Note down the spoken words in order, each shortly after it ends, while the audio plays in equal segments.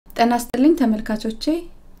ጤና ይስጥልኝ ተመልካቾቼ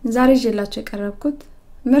ዛሬ ይዤላችሁ የቀረብኩት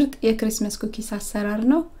ምርጥ የክሪስማስ ኩኪስ አሰራር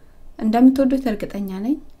ነው እንደምትወዱት እርግጠኛ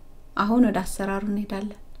ነኝ አሁን ወደ አሰራሩ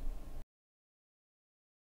እንሄዳለን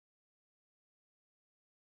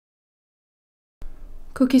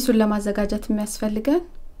ኩኪሱን ለማዘጋጀት የሚያስፈልገን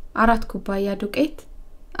 4 ኩባያ ዱቄት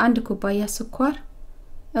 1 ኩባያ ስኳር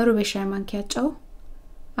ሩብ ሻይ ማንኪያ ጨው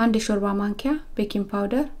 1 ሾርባ ማንኪያ ቤኪንግ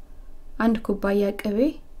ፓውደር 1 ኩባያ ቅቤ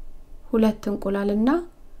 2 እንቁላልና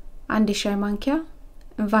 1 ሻይ ማንኪያ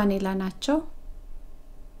ቫኒላ ናቸው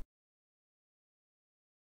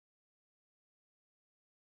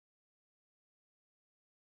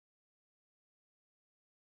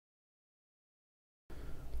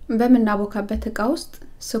በመናቦካበት እቃ ውስጥ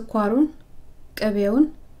ስኳሩን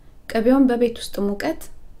ቅቤውን በቤት ውስጥ ሙቀት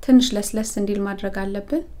ትንሽ ለስለስ እንዲል ማድረግ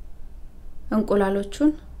አለብን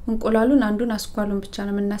እንቁላሉን አንዱን አስኳሉን ብቻ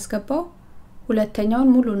ነው የምናስገባው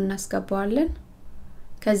ሁለተኛውን ሙሉን እናስገባዋለን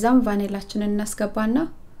ከዛም ቫኒላችንን እናስገባና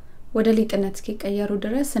ወደ ሊጥነት እስኪቀየሩ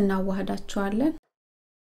ድረስ እናዋህዳቸዋለን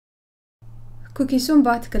ኩኪሱን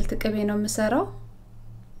በአትክልት ቅቤ ነው የምሰራው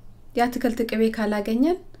የአትክልት ቅቤ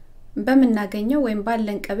ካላገኘን በመናገኘው ወይም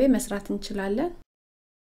ባለን ቅቤ መስራት እንችላለን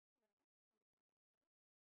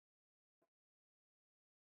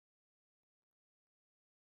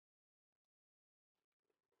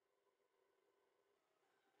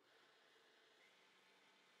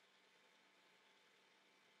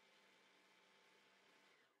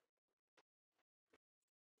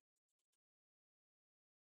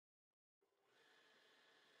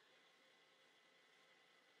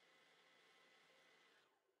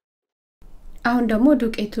አሁን ደግሞ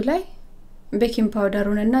ዱቄቱ ላይ ቤኪንግ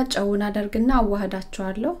ፓውደሩንና ጨውን አደርግና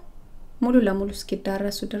አዋህዳቸዋለሁ ሙሉ ለሙሉ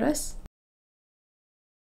እስኪዳረሱ ድረስ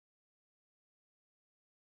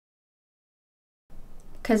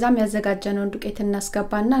ከዛም ያዘጋጀነውን ዱቄት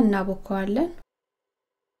እናስገባና እናቦካዋለን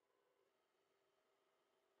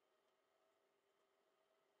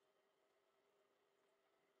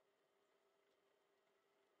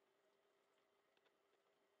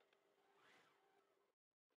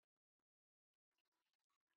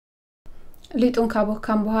ሊጡን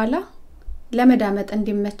ካቦካን በኋላ ለመዳመጥ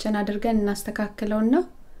እንዲመቸን አድርገን እናስተካክለውና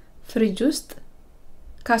ፍሪጅ ውስጥ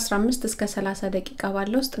ከ15 እስከ 30 ደቂቃ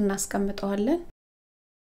ባለው ውስጥ እናስቀምጠዋለን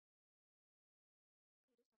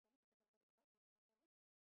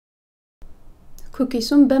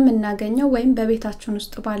ኩኪሱን በመናገኘው ወይም በቤታችን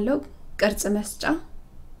ውስጥ ባለው ቅርጽ መስጫ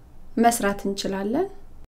መስራት እንችላለን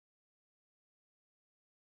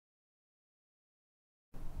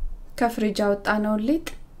ከፍሪጅ አውጣነው ሊጥ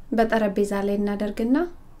በጠረጴዛ ላይ እናደርግና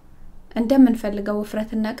እንደምንፈልገው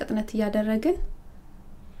ውፍረትና ቅጥነት ያደረግን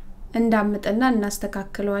እንዳምጥና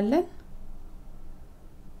እናስተካክለዋለን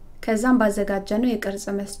ከዛም ባዘጋጀነው የቅርጽ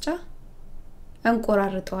መስጫ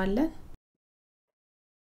እንቆራርጠዋለን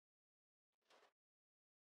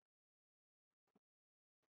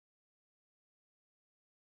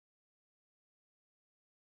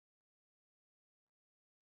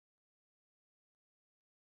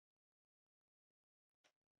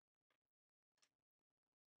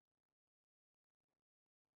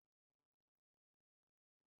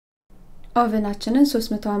ኦቨናችንን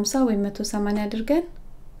 350 ወይ 180 አድርገን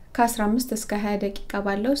ከ15 እስከ 20 ደቂቃ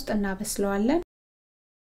ባለው ውስጥ እናበስለዋለን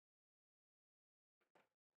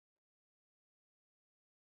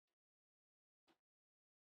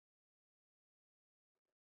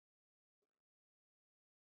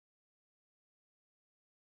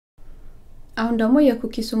አሁን ደግሞ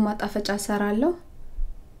የኩኪሱን ማጣፈጫ ሰራለሁ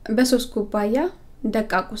በ3 ኩባያ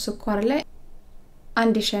ደቃቁ ስኳር ላይ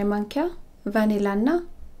 1 ሻይ ማንኪያ ቫኒላና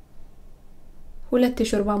 2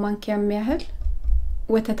 ሾርባ ማንኪያ የሚያህል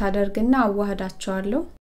ወተት አደርግና አዋህዳቸዋለሁ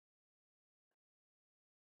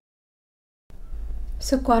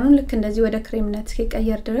ስኳሩን ልክ እንደዚህ ወደ ክሬምነት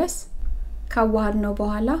እስኪቀየር ድረስ ካዋሃድነው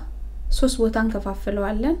በኋላ 3 ቦታ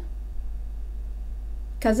እንከፋፍለዋለን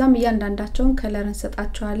ከዛም እያንዳንዳቸውን ከለር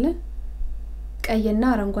እንሰጣቸዋለን ቀይና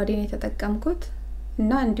አረንጓዴ ነው የተጠቀምኩት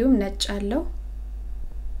እና እንዲሁም ነጭ አለው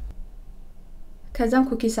ከዛም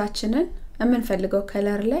ኩኪሳችንን የምንፈልገው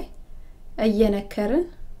ከለር ላይ እየነከርን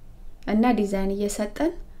እና ዲዛይን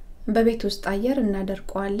እየሰጠን በቤት ውስጥ አየር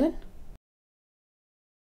እናደርቀዋለን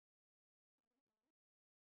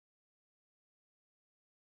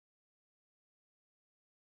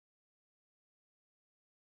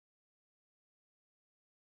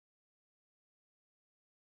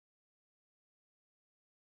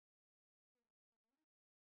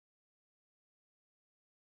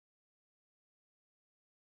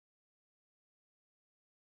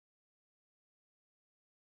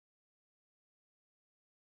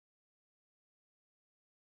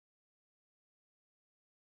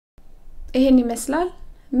ይሄን ይመስላል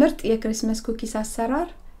ምርጥ የክሪስማስ ኩኪስ አሰራር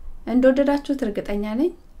እንደወደዳችሁት እርግጠኛ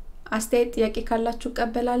ነኝ። አስተያየት ጥያቄ ካላችሁ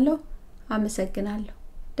ቀበላለሁ። አመሰግናለሁ።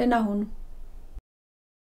 ደህና ሁኑ።